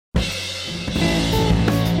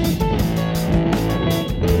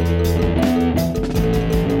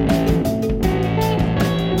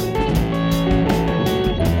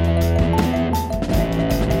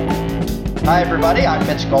Hi, everybody. I'm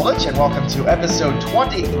Mitch Goldich, and welcome to episode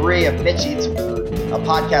 23 of Mitch Eats Food, a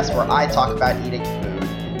podcast where I talk about eating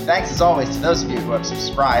food. Thanks, as always, to those of you who have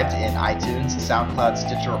subscribed in iTunes, SoundCloud,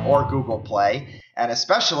 Stitcher, or Google Play, and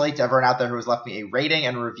especially to everyone out there who has left me a rating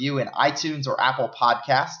and review in iTunes or Apple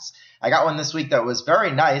Podcasts. I got one this week that was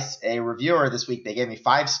very nice. A reviewer this week, they gave me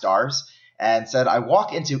 5 stars and said, I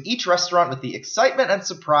walk into each restaurant with the excitement and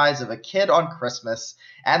surprise of a kid on Christmas,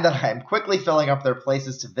 and that I am quickly filling up their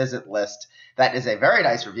places to visit list. That is a very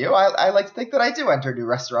nice review. I like to think that I do enter new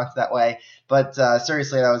restaurants that way, but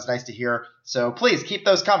seriously, that was nice to hear. So please keep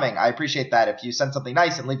those coming. I appreciate that. If you send something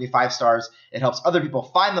nice and leave me 5 stars, it helps other people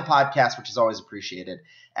find the podcast, which is always appreciated.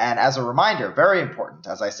 And as a reminder, very important,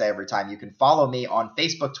 as I say every time, you can follow me on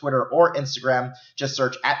Facebook, Twitter, or Instagram. Just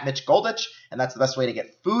search @MitchGoldich, and that's the best way to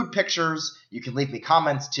get food pictures. You can leave me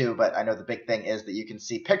comments too, but I know the big thing is that you can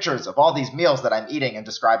see pictures of all these meals that I'm eating and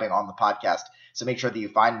describing on the podcast. So make sure that you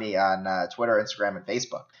find me on Twitter, Instagram, and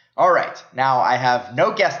Facebook. All right, now I have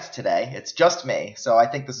no guests today. It's just me, so I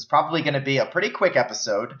think this is probably going to be a pretty quick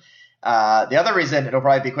episode. The other reason it'll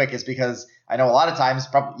probably be quick is because I know a lot of times,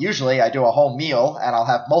 usually I do a whole meal and I'll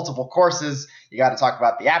have multiple courses. You got to talk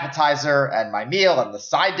about the appetizer and my meal and the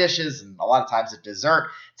side dishes and a lot of times a dessert.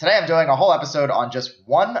 Today I'm doing a whole episode on just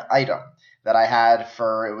one item that I had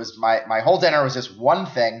it was my whole dinner was just one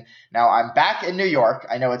thing. Now I'm back in New York.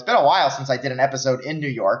 I know it's been a while since I did an episode in New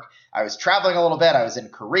York. I was traveling a little bit. I was in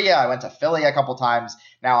Korea. I went to Philly a couple times.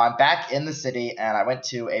 Now I'm back in the city and I went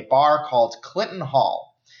to a bar called Clinton Hall.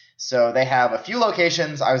 So they have a few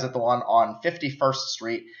locations. I was at the one on 51st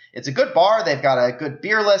Street. It's a good bar. They've got a good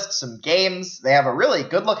beer list, some games. They have a really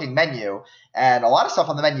good-looking menu, and a lot of stuff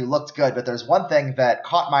on the menu looked good, but there's one thing that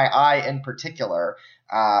caught my eye in particular.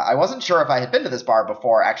 I wasn't sure if I had been to this bar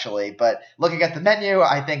before, actually, but looking at the menu,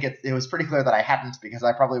 I think it was pretty clear that I hadn't because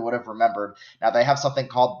I probably would have remembered. Now, they have something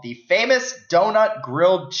called the Famous Donut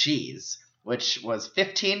Grilled Cheese, which was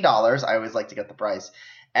 $15. I always like to get the price.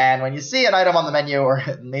 And when you see an item on the menu, or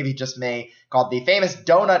maybe just me, called the Famous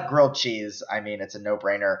Donut Grilled Cheese, I mean, it's a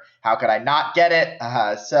no-brainer. How could I not get it?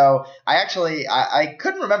 So I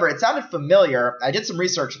couldn't remember. It sounded familiar. I did some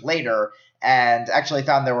research later and actually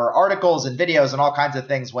found there were articles and videos and all kinds of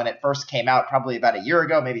things when it first came out, probably about a year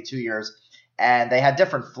ago, maybe 2 years. And they had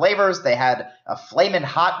different flavors. They had a flamin'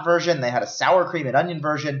 hot version. They had a sour cream and onion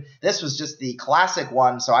version. This was just the classic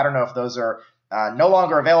one, so I don't know if those are no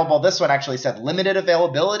longer available. This one actually said limited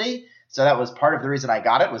availability. So that was part of the reason I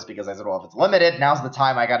got it, was because I said, well, if it's limited, now's the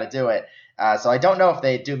time I got to do it. So I don't know if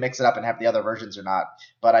they do mix it up and have the other versions or not.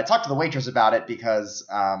 But I talked to the waitress about it because,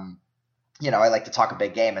 I like to talk a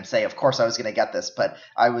big game and say, of course I was going to get this. But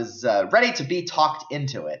I was ready to be talked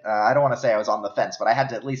into it. I don't want to say I was on the fence, but I had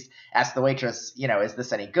to at least ask the waitress, is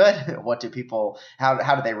this any good? What do people,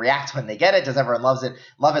 how do they react when they get it? Does everyone love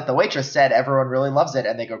it? The waitress said everyone really loves it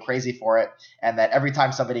and they go crazy for it. And that every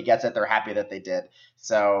time somebody gets it, they're happy that they did.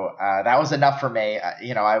 So that was enough for me.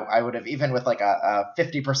 I would have, even with like a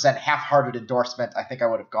 50% half-hearted endorsement, I think I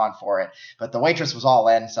would have gone for it. But the waitress was all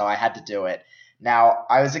in, so I had to do it. Now,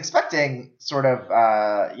 I was expecting sort of,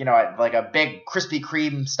 like a big Krispy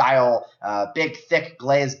Kreme style, big, thick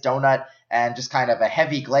glazed donut and just kind of a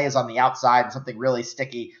heavy glaze on the outside and something really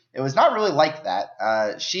sticky. It was not really like that.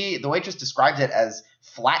 The waitress described it as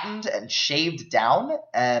flattened and shaved down,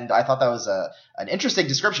 and I thought that was an interesting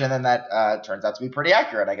description, and that turns out to be pretty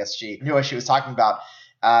accurate. I guess she knew what she was talking about.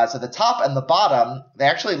 So the top and the bottom, they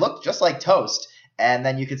actually looked just like toast. And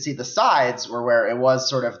then you could see the sides were where it was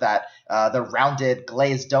sort of that the rounded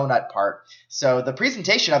glazed donut part. So the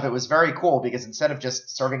presentation of it was very cool because instead of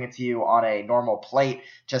just serving it to you on a normal plate,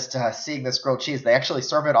 just seeing this grilled cheese, they actually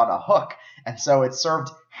serve it on a hook. And so it's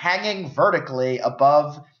served hanging vertically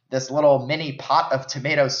above this little mini pot of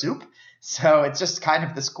tomato soup. So it's just kind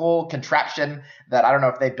of this cool contraption that I don't know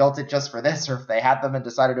if they built it just for this or if they had them and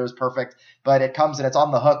decided it was perfect, but it comes and it's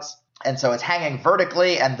on the hooks. And so it's hanging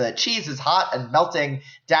vertically, and the cheese is hot and melting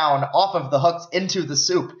down off of the hooks into the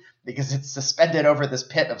soup because it's suspended over this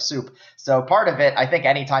pit of soup. So part of it, I think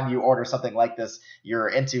anytime you order something like this, you're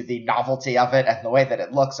into the novelty of it and the way that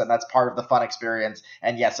it looks, and that's part of the fun experience.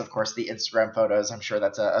 And yes, of course, the Instagram photos. I'm sure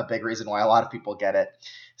that's a big reason why a lot of people get it.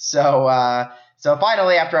 So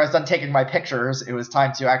finally, after I was done taking my pictures, it was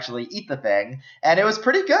time to actually eat the thing, and it was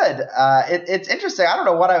pretty good. It's interesting. I don't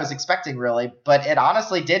know what I was expecting, really, but it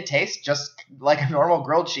honestly did taste just like a normal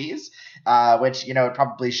grilled cheese, which, it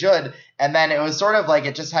probably should. And then it was sort of like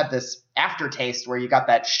it just had this aftertaste where you got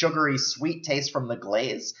that sugary, sweet taste from the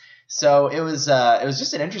glaze. So it was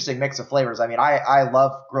just an interesting mix of flavors. I mean, I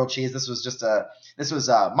love grilled cheese. This was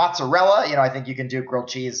mozzarella. I think you can do grilled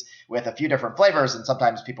cheese with a few different flavors, and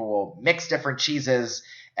sometimes people will mix different cheeses.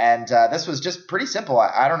 And this was just pretty simple.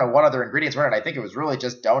 I don't know what other ingredients were in it. I think it was really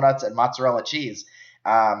just donuts and mozzarella cheese.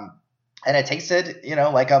 And it tasted,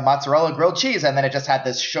 like a mozzarella grilled cheese, and then it just had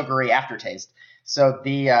this sugary aftertaste. So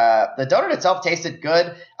the donut itself tasted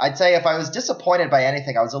good. I'd say if I was disappointed by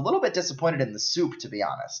anything, I was a little bit disappointed in the soup, to be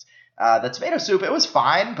honest. The tomato soup, it was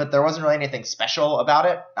fine, but there wasn't really anything special about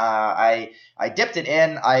it. I dipped it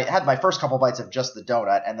in. I had my first couple bites of just the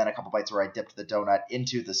donut, and then a couple bites where I dipped the donut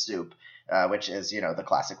into the soup, which is, the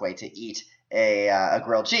classic way to eat a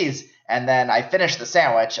grilled cheese. And then I finished the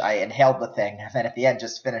sandwich. I inhaled the thing, and then at the end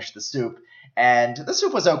just finished the soup. And the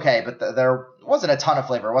soup was okay, but there wasn't a ton of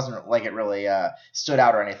flavor. It wasn't like it really stood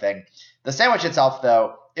out or anything. The sandwich itself,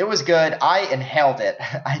 though, it was good. I inhaled it.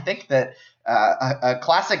 I think that a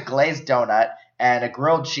classic glazed donut and a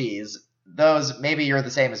grilled cheese, those, maybe you're the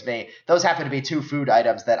same as me, those happen to be two food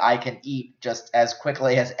items that I can eat just as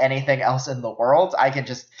quickly as anything else in the world. I can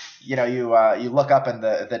just, you look up and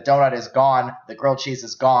the donut is gone, the grilled cheese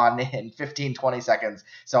is gone in 15, 20 seconds.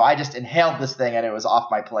 So I just inhaled this thing and it was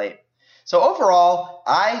off my plate. So overall,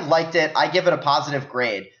 I liked it. I give it a positive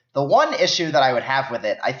grade. The one issue that I would have with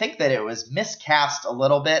it, I think that it was miscast a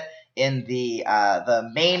little bit in the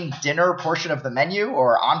main dinner portion of the menu,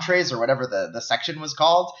 or entrees, or whatever the section was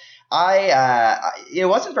called. It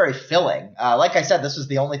wasn't very filling. Like I said, this was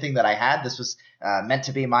the only thing that I had. This was meant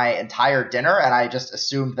to be my entire dinner, and I just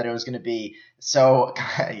assumed that it was going to be so,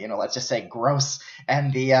 let's just say gross,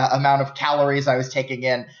 and the amount of calories I was taking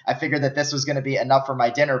in, I figured that this was going to be enough for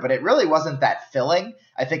my dinner, but it really wasn't that filling.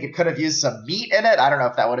 I think it could have used some meat in it. I don't know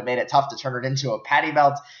if that would have made it tough to turn it into a patty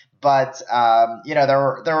melt. But, there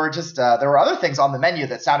were other things on the menu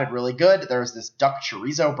that sounded really good. There was this duck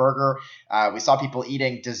chorizo burger. We saw people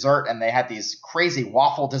eating dessert, and they had these crazy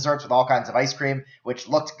waffle desserts with all kinds of ice cream, which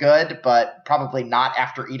looked good, but probably not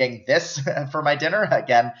after eating this for my dinner.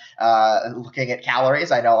 Again, looking at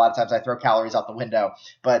calories, I know a lot of times I throw calories out the window,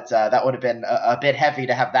 but that would have been a bit heavy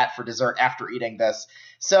to have that for dessert after eating this.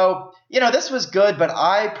 So, this was good, but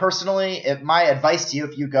I personally, my advice to you,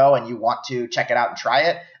 if you go and you want to check it out and try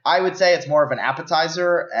it, I would say it's more of an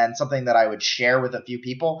appetizer and something that I would share with a few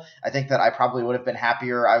people. I think that I probably would have been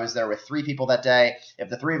happier. I was there with 3 people that day. If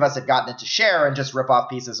the 3 of us had gotten it to share and just rip off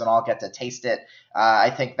pieces and all get to taste it, I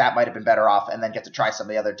think that might have been better off, and then get to try some of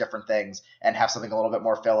the other different things and have something a little bit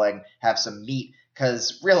more filling, have some meat.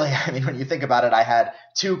 Because really, when you think about it, I had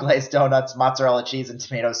 2 glazed donuts, mozzarella cheese, and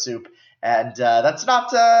tomato soup. And that's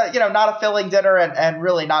not, not a filling dinner, and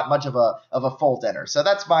really not much of a full dinner. So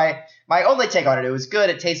that's my only take on it. It was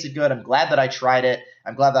good. It tasted good. I'm glad that I tried it.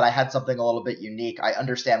 I'm glad that I had something a little bit unique. I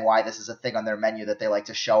understand why this is a thing on their menu that they like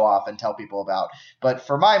to show off and tell people about. But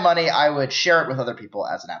for my money, I would share it with other people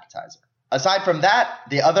as an appetizer. Aside from that,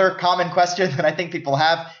 the other common question that I think people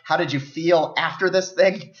have, how did you feel after this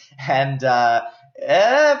thing? And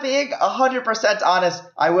being 100% honest,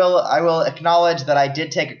 I will acknowledge that I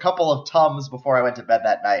did take a couple of Tums before I went to bed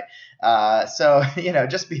that night. So,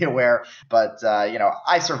 just be aware. But,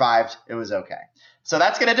 I survived. It was okay. So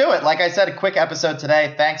that's going to do it. Like I said, a quick episode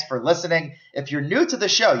today. Thanks for listening. If you're new to the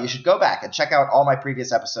show, you should go back and check out all my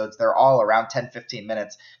previous episodes. They're all around 10-15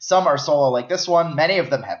 minutes. Some are solo like this one. Many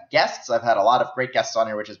of them have guests. I've had a lot of great guests on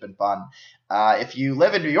here, which has been fun. If you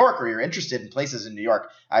live in New York or you're interested in places in New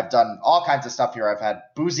York, I've done all kinds of stuff here. I've had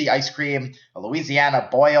boozy ice cream, a Louisiana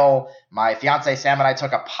boil. My fiance Sam and I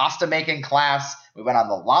took a pasta making class. We went on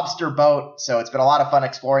the lobster boat. So it's been a lot of fun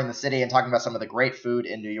exploring the city and talking about some of the great food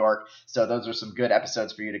in New York. So those are some good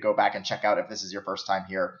episodes for you to go back and check out if this is your first time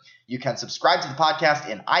here. You can subscribe to the podcast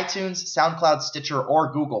in iTunes, SoundCloud, Stitcher,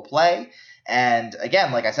 or Google Play. And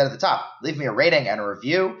again, like I said at the top, leave me a rating and a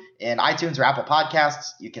review in iTunes or Apple Podcasts.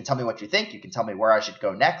 You can tell me what you think. You can tell me where I should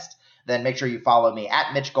go next. Then make sure you follow me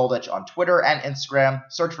at Mitch Goldich on Twitter and Instagram.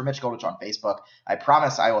 Search for Mitch Goldich on Facebook. I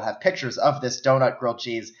promise I will have pictures of this donut, grilled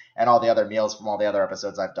cheese, and all the other meals from all the other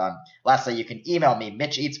episodes I've done. Lastly, you can email me,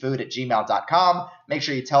 mitcheatsfood@gmail.com. Make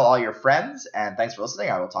sure you tell all your friends. And thanks for listening.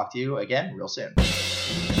 I will talk to you again real soon.